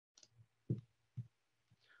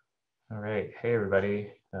All right. Hey,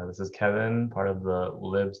 everybody. This is Kevin, part of the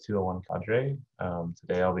LIBS 201 cadre.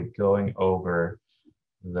 Today I'll be going over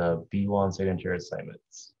the B1 signature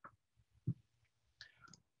assignments.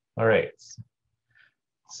 All right.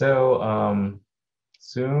 So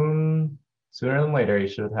sooner than later, you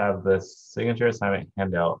should have this signature assignment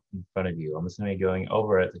handout in front of you. I'm just going to be going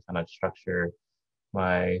over it to kind of structure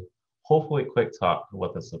my hopefully quick talk of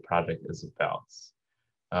what this project is about.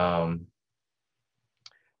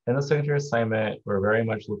 In the signature assignment, we're very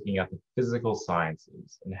much looking at the physical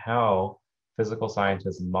sciences and how physical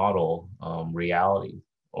scientists model reality,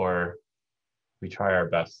 or we try our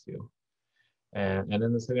best to. And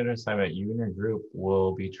in the signature assignment, you and your group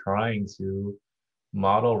will be trying to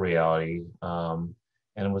model reality,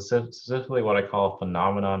 and with specifically what I call a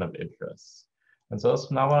phenomenon of interest. And so this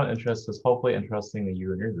phenomenon of interest is hopefully interesting to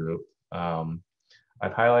you and your group.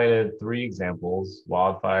 I've highlighted 3 examples: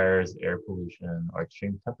 wildfires, air pollution, or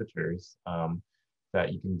extreme temperatures,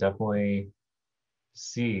 that you can definitely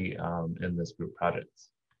see in this group project.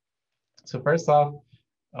 So first off,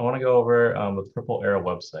 I want to go over the Purple Arrow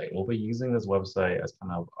website. We'll be using this website as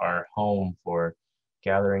kind of our home for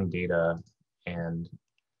gathering data and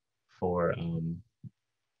for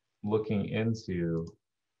looking into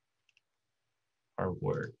our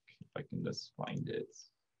work. If I can just find it.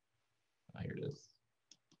 Here it is.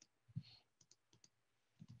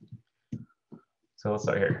 So let's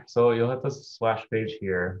start here. So you'll hit this splash page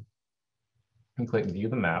here and click view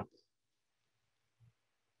the map.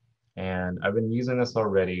 And I've been using this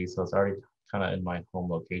already, so it's already kind of in my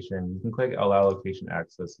home location. You can click allow location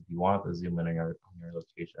access if you want to zoom in on your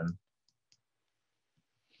location.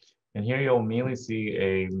 And here you'll immediately see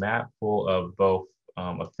a map full of both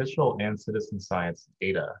official and citizen science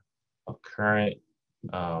data of current,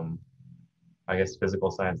 I guess,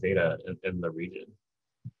 physical science data in the region.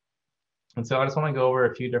 And so I just want to go over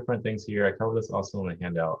a few different things here. I cover this also in the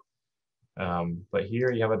handout. But here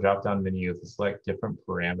you have a drop-down menu to select different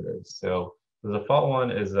parameters. So the default one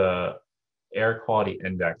is a air quality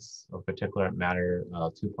index of particulate matter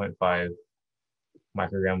 2.5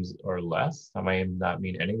 micrograms or less. That might not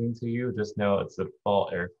mean anything to you. Just know it's the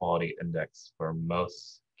default air quality index for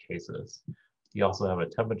most cases. You also have a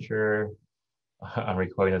temperature. I'm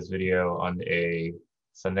recording this video on a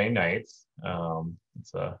Sunday night.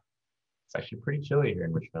 It's actually pretty chilly here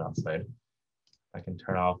in Richmond outside. I can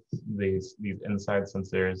turn off these inside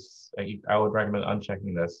sensors. I would recommend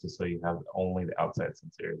unchecking this just so you have only the outside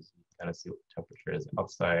sensors. You can kind of see what the temperature is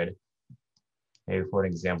outside. Maybe for an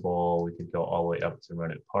example, we could go all the way up to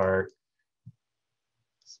Roanoke Park.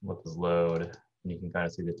 Let this load, and you can kind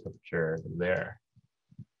of see the temperature there.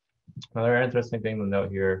 Another interesting thing to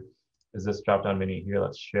note here is this drop-down menu here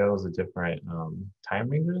that shows the different time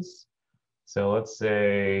ranges. So let's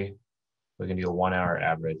say we can do a 1 hour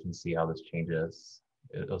average and see how this changes.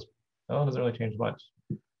 It doesn't really change much.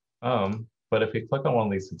 But if we click on one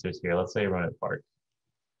of these sensors here, let's say Roanoke Park,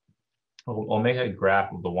 we'll make a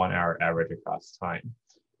graph of the 1 hour average across time.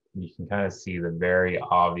 And you can kind of see the very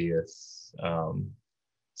obvious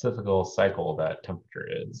cyclical cycle that temperature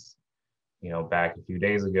is. You know, back a few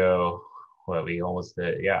days ago, what we almost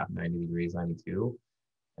hit, 90 degrees, 92.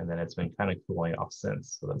 And then it's been kind of cooling off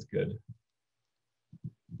since, so that's good.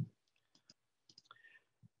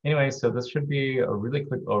 Anyway, so this should be a really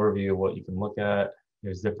quick overview of what you can look at.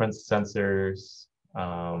 There's different sensors.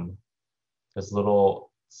 There's little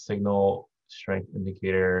signal strength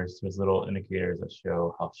indicators. There's little indicators that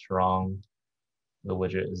show how strong the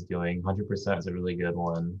widget is doing. 100% is a really good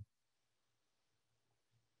one.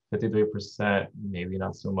 53%, maybe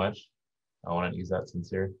not so much. I want to use that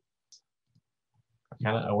sensor.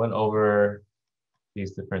 I went over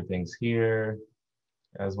these different things here,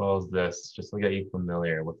 as well as this, just to get you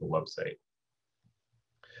familiar with the website.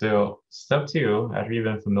 So step 2, after you've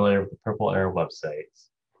been familiar with the Purple Arrow website,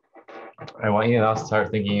 I want you to now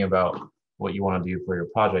start thinking about what you want to do for your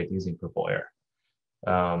project using Purple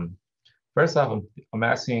Arrow. First off, I'm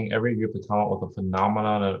asking every group to come up with a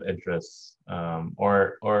phenomenon of interest,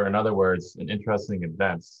 or in other words, an interesting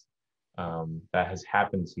event that has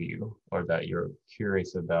happened to you or that you're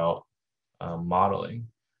curious about modeling.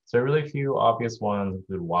 So really few obvious ones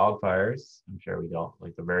include wildfires. I'm sure we don't,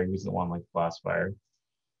 like the very recent one, like blast fire.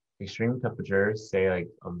 Extreme temperatures, say like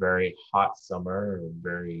a very hot summer or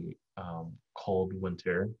very cold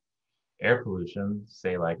winter. Air pollution,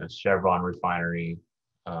 say like a Chevron refinery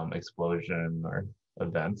explosion or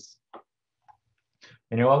events.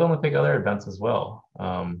 And you're welcome to pick other events as well.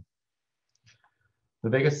 The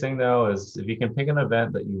biggest thing though is if you can pick an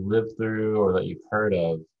event that you lived through or that you've heard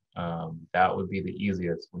of, that would be the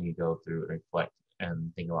easiest when you go through and reflect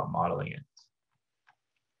and think about modeling it.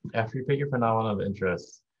 After you pick your phenomenon of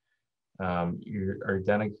interest, you are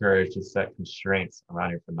then encouraged to set constraints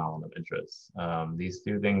around your phenomenon of interest. These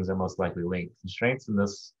two things are most likely linked. Constraints in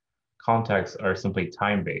this context are simply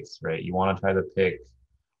time-based, right? You want to try to pick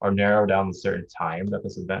or narrow down the certain time that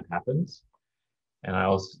this event happens. And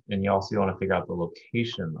you also want to figure out the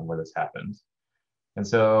location of where this happens. And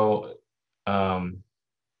so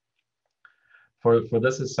for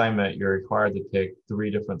this assignment, you're required to pick 3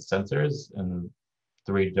 different sensors and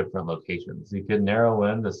 3 different locations. You could narrow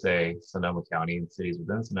in to say Sonoma County and cities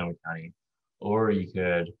within Sonoma County, or you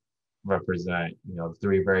could represent,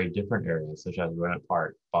 3 very different areas, such as Roanoke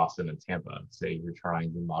Park, Boston, and Tampa. Say you're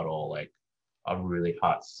trying to model like a really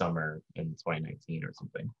hot summer in 2019 or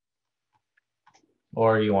something.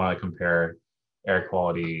 Or you want to compare air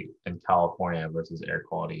quality in California versus air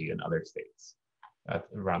quality in other states at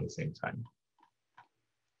around the same time.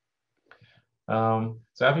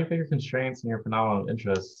 So after you pick your constraints and your phenomenon of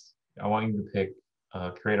interest, I want you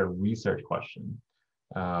to create a research question.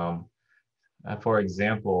 For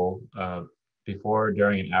example, before,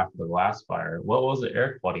 during, and after the last fire, what was the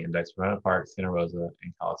air quality index for Roanoke Park, Santa Rosa,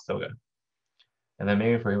 and Calistoga? And then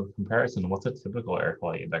maybe for comparison, what's a typical air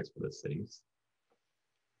quality index for the cities?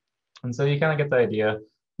 And so you kind of get the idea.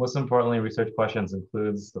 Most importantly, research questions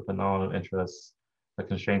includes the phenomenon of interest, the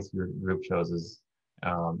constraints your group chooses,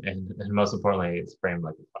 and most importantly, it's framed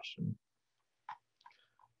like a question.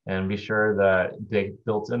 And be sure that they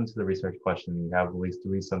built into the research question, you have at least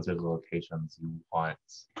 3 sensors of locations you want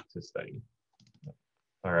to study.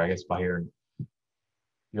 Or I guess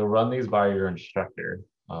you'll run these by your instructor,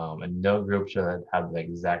 and no group should have the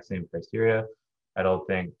exact same criteria. I don't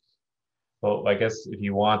think, well, I guess if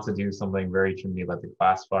you want to do something very trendy like the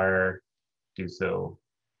classifier, do so,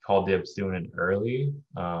 call dibs soon and early,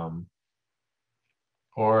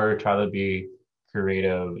 or try to be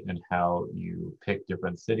creative in how you pick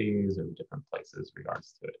different cities or different places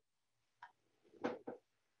regards to it.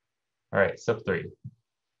 All right, step 3.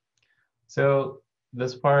 So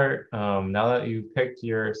this part, now that you've picked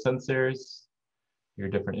your sensors, your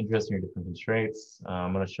different interests, and your different constraints,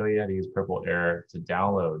 I'm going to show you how to use Purple Air to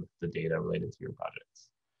download the data related to your projects.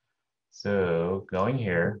 So going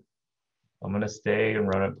here, I'm going to stay in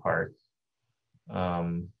Roanoke Park.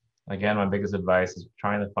 Again, my biggest advice is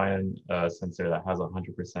trying to find a sensor that has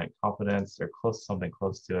 100% confidence or something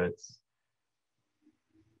close to it.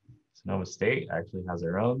 Sonoma State actually has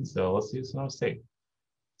their own, so let's do Sonoma State.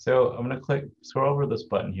 So I'm going to scroll over this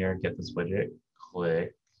button here, get this widget,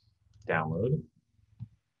 click download.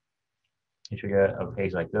 You should get a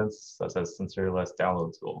page like this that says sensor list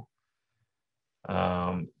download tool.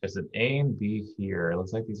 There's an A and B here. It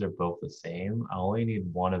looks like these are both the same. I only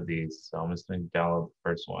need one of these, so I'm just going to download the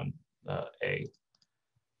first one, A.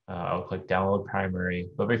 I'll click download primary.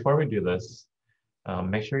 But before we do this,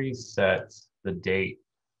 make sure you set the date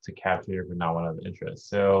to capture your phenomenon of interest.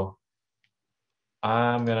 So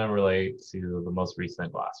I'm going to relate to the most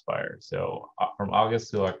recent glass fire. So from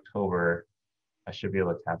August to October, I should be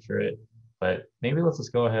able to capture it. But maybe let's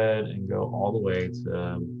just go ahead and go all the way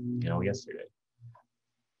to yesterday.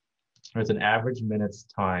 There's an average minutes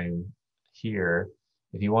time here.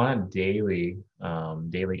 If you want a daily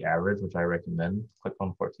average, which I recommend, click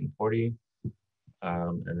on 1440.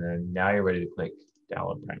 And then now you're ready to click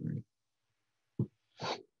download primary.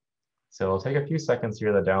 So it'll take a few seconds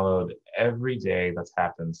here to download every day that's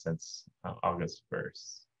happened since August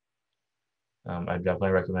 1st. I definitely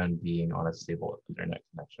recommend being on a stable internet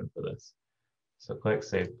connection for this. So click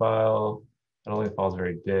save file. It only file's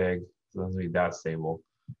very big, so it doesn't be that stable.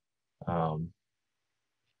 All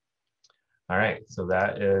right, so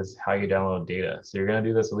that is how you download data. So you're going to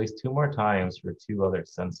do this at least 2 more times for 2 other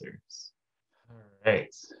sensors. All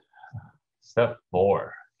right, step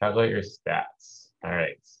 4, calculate your stats. All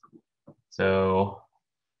right, so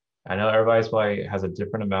I know everybody's probably has a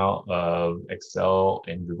different amount of Excel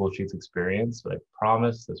and Google Sheets experience, but I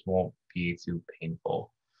promise this won't be too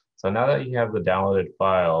painful. So now that you have the downloaded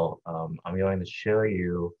file, I'm going to show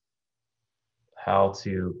you how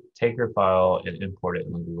to take your file and import it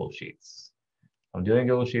in Google Sheets. I'm doing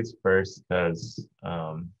Google Sheets first because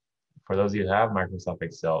for those of you who have Microsoft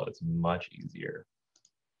Excel, it's much easier.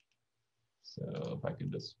 So if I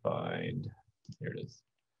can just find, here it is.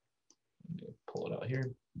 Let me pull it out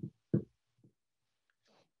here.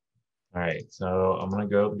 All right, so I'm gonna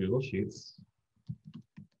go to Google Sheets.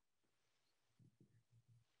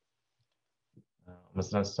 I'm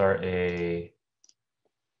just gonna start a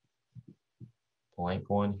blank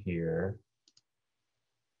one here.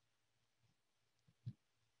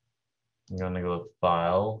 I'm gonna go to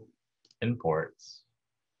File, Imports,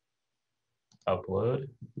 Upload,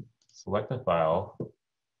 select the file,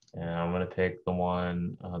 And I'm gonna pick the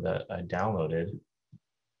one that I downloaded.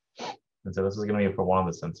 And so this is gonna be for one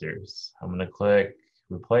of the sensors. I'm gonna click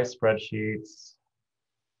replace spreadsheets.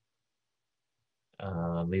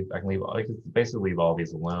 I can basically leave all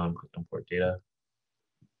these alone, click import data.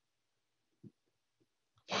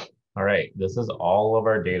 All right, this is all of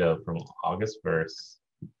our data from August 1st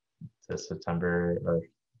to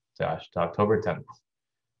to October 10th.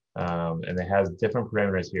 And it has different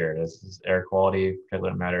parameters here. This is air quality,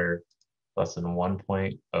 particulate matter, less than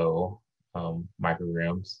 1.0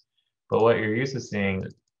 micrograms. But what you're used to seeing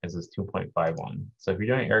is this 2.51. So if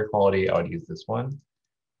you're doing air quality, I would use this one.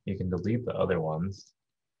 You can delete the other ones.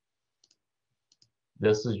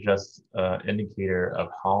 This is just an indicator of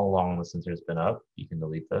how long the sensor has been up. You can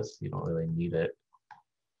delete this. You don't really need it.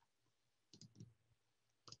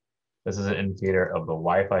 This is an indicator of the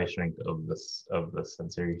Wi-Fi strength of the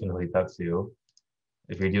sensor. You can delete that too.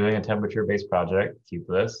 If you're doing a temperature-based project, keep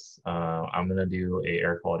this. I'm gonna do a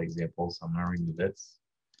air quality example, so I'm gonna remove it.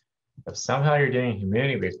 If somehow you're doing a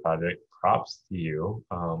humidity-based project, props to you.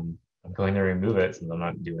 I'm going to remove it since I'm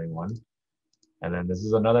not doing one. And then this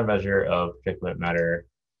is another measure of particulate matter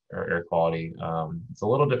or air quality. It's a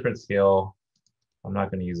little different scale. I'm not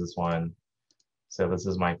gonna use this one. So this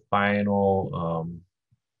is my final,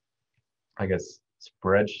 I guess,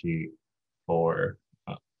 spreadsheet for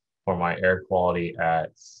my air quality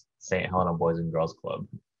at St. Helena Boys and Girls Club.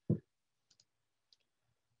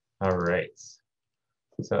 All right.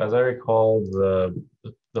 So as I recall,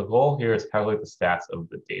 the goal here is to calculate the stats of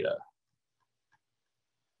the data.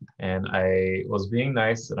 And I was being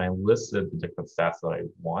nice and I listed the different stats that I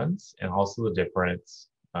want and also the different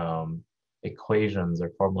equations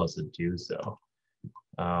or formulas to do so.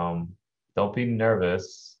 Don't be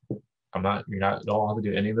nervous. Don't have to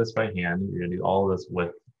do any of this by hand. You're gonna do all of this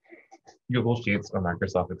with Google Sheets or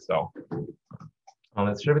Microsoft Excel.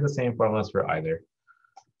 It should be the same formulas for either.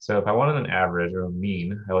 So if I wanted an average or a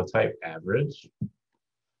mean, I would type average.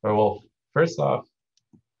 Or well, first off,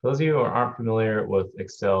 for those of you who aren't familiar with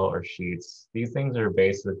Excel or Sheets, these things are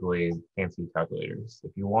basically fancy calculators.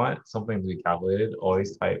 If you want something to be calculated,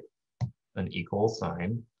 always type an equal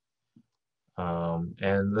sign.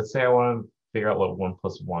 And let's say I want to figure out what 1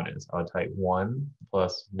 plus 1 is. I would type 1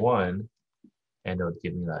 plus 1, and it would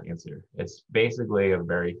give me that answer. It's basically a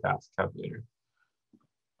very fast calculator.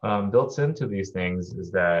 Built into these things is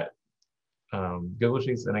that Google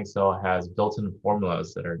Sheets and Excel has built-in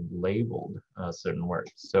formulas that are labeled certain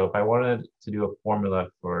words. So if I wanted to do a formula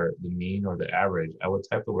for the mean or the average, I would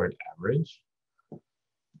type the word average,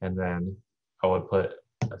 and then I would put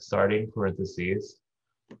a starting parentheses,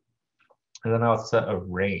 and then I would set a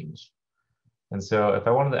range. And so if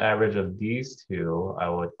I wanted the average of these two, I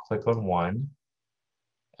would click on one,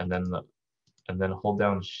 and then hold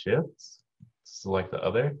down Shift to select the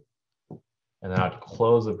other, and then I'd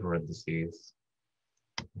close the parentheses,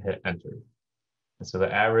 and hit Enter. And so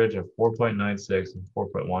the average of 4.96 and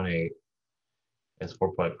 4.18 is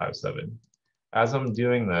 4.57. As I'm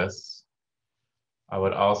doing this, I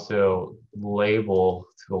would also label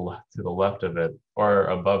to the left of it or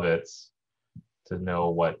above it to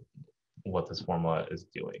know what this formula is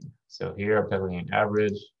doing. So here I'm calculating an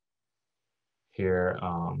average. Here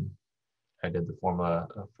I did the formula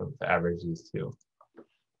for the average these two. I'm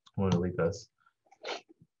going to delete this.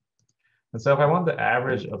 And so if I want the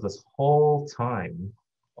average of this whole time,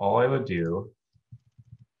 all I would do,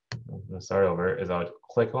 I'm going to start over, is I would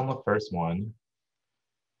click on the first one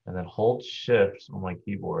and then hold Shift on my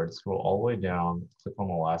keyboard, scroll all the way down, click on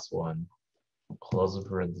the last one, close the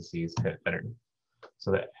parentheses, hit Enter.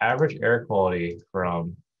 So the average air quality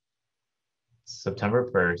from September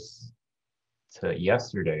 1st to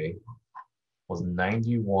yesterday was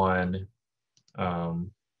 91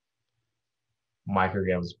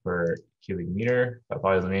 micrograms per cubic meter. That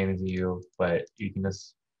probably doesn't mean anything to you, but you can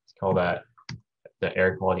just call that the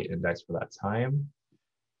air quality index for that time.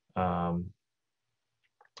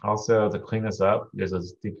 Also, to clean this up, there's a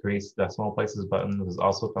decrease decimal places button. This is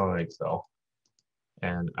also found in Excel.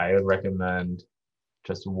 And I would recommend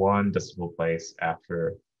just one decimal place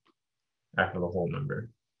after the whole number.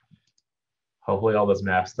 Hopefully all this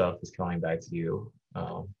math stuff is coming back to you,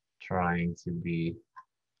 trying to be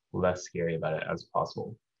less scary about it as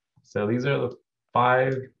possible. So these are the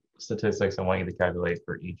 5 statistics I want you to calculate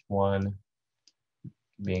for each one,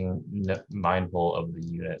 being mindful of the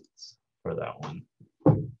units for that one.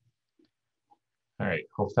 All right,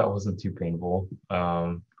 hope that wasn't too painful.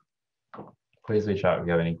 Please reach out if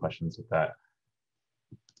you have any questions with that.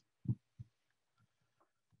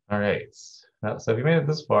 All right, so if you made it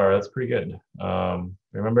this far, that's pretty good.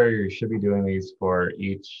 Remember, you should be doing these for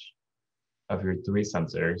each of your 3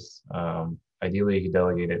 sensors. Ideally, you can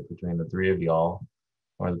delegate it between the 3 of y'all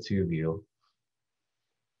or the 2 of you.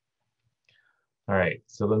 All right,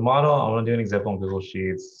 so the model, I want to do an example in Google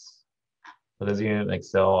Sheets. For those of you in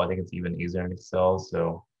Excel, I think it's even easier in Excel,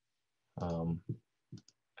 so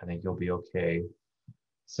I think you'll be okay.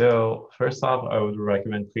 So first off, I would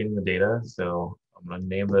recommend creating the data. So I'm going to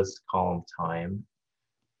name this column time.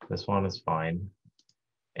 This one is fine.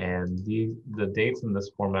 And the dates in this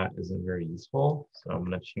format isn't very useful. So I'm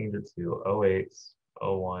going to change it to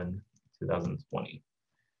 08/01/2020.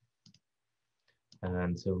 And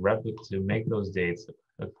then to make those dates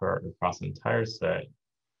occur across the entire set,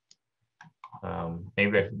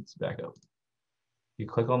 maybe I should back up. You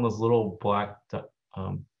click on this little black,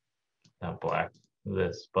 not black,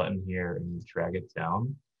 this button here, and you drag it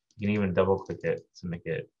down. You can even double click it to make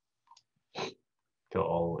it go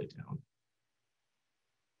all the way down.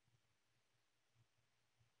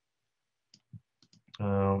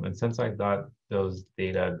 And since I thought those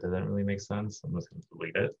data doesn't really make sense, I'm just going to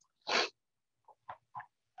delete it.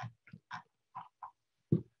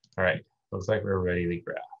 All right, looks like we're ready to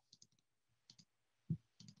graph.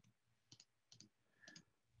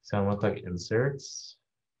 So I'm going to click Inserts,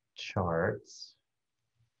 Charts,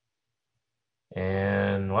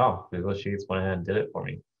 and wow, Google Sheets went ahead and did it for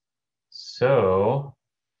me. So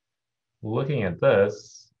looking at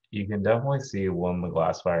this, you can definitely see when the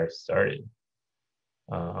glass fire started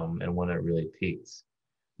and when it really peaked.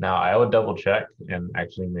 Now I would double check and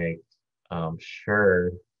actually make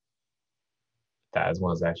sure that is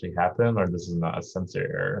when it's actually happened or this is not a sensor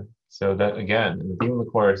error. So that again, in the theme of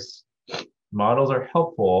the course, models are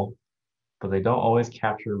helpful, but they don't always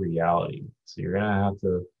capture reality. So you're gonna have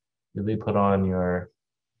to really put on your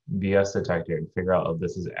BS detector and figure out if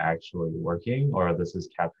this is actually working or if this is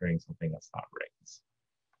capturing something that's not right.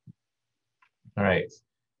 All right,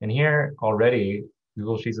 and here already,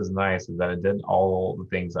 Google Sheets is nice is that it did all the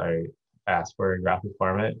things I asked for in graphic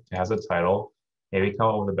format. It has a title, maybe come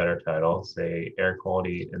up with a better title, say air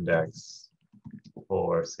quality index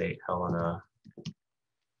for St. Helena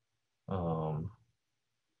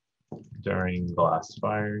during glass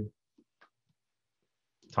fire.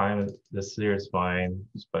 Time, this here is fine,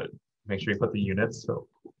 but make sure you put the units. So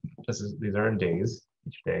these are in days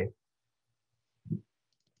each day.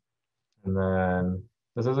 And then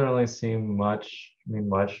this doesn't really mean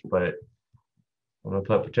much, but I'm gonna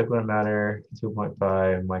put particulate matter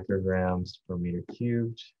 2.5 micrograms per meter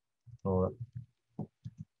cubed.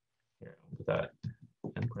 Here, I'll put that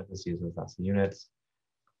in parentheses with that's the units.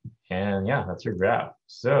 And yeah, that's your graph.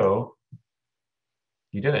 So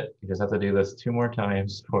you did it. You just have to do this 2 more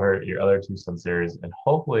times for your other 2 sensors, and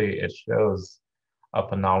hopefully it shows a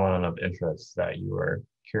phenomenon of interest that you were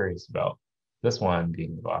curious about. This one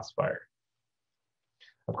being the glass fire.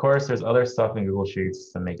 Of course, there's other stuff in Google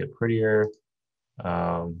Sheets to make it prettier.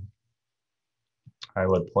 I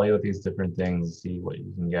would play with these different things, see what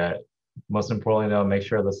you can get. Most importantly though, make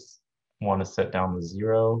sure this one is set down to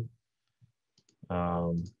 0.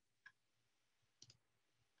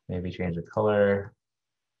 Maybe change the color.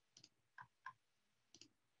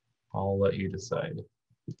 I'll let you decide.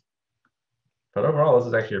 But overall, this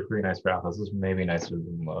is actually a pretty nice graph. This is maybe nicer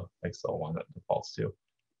than the Excel one that defaults to.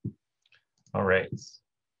 All right.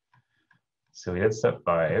 So we did step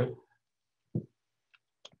 5.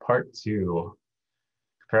 Part 2,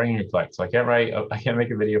 comparing and reflect. So I can't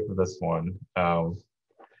make a video for this one.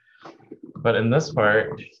 But in this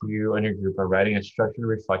part, you and your group are writing a structured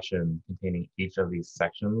reflection containing each of these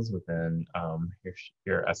sections within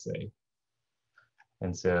your essay.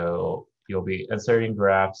 And so you'll be inserting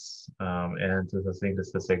graphs and assessing the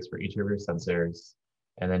statistics for each of your sensors.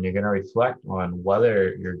 And then you're going to reflect on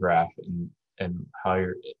whether your graph and how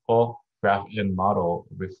your graph and model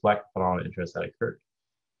reflect on interest that occurred.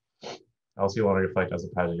 Also, you want to reflect as a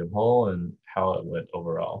project in whole and how it went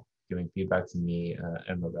overall, giving feedback to me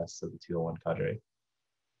and the rest of the 201 cadre.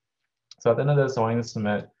 So at the end of this, I want you to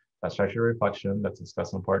submit that structured reflection that's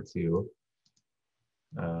discussed in part 2.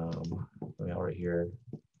 Let me right here,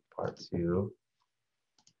 part 2.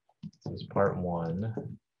 This is part 1.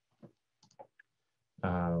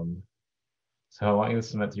 So I want you to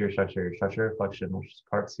submit to your structured reflection, which is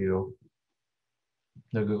part 2,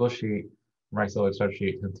 the Google Sheet, Excel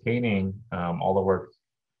spreadsheet containing all the work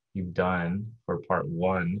you've done for part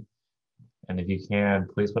 1. And if you can,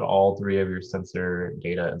 please put all 3 of your sensor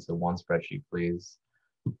data into one spreadsheet, please.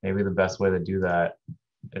 Maybe the best way to do that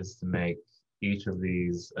is to make each of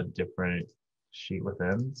these a different sheet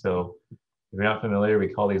within. So if you're not familiar, we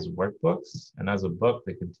call these workbooks. And as a book,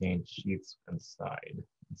 they contain sheets inside.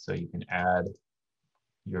 And so you can add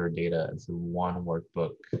your data into one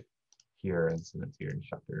workbook here and send it to your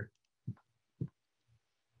instructor.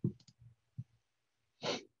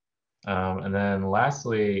 And then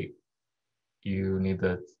lastly,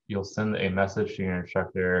 you'll send a message to your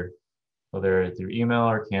instructor, whether through email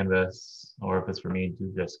or Canvas, or if it's for me,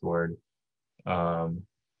 do Discord,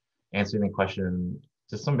 answering the question,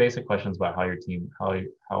 just some basic questions about how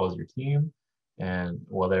was your team, and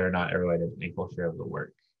whether or not everybody did an equal share of the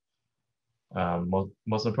work.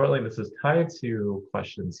 Most importantly, this is tied to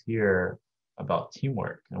questions here about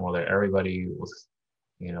teamwork and whether everybody was,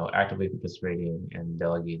 actively participating and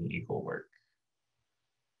delegating equal work.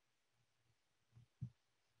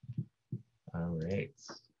 All right,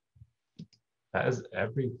 that is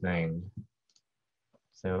everything.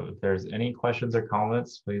 So if there's any questions or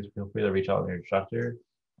comments, please feel free to reach out to your instructor.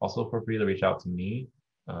 Also feel free to reach out to me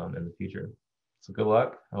in the future. So good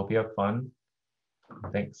luck. I hope you have fun.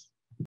 Thanks.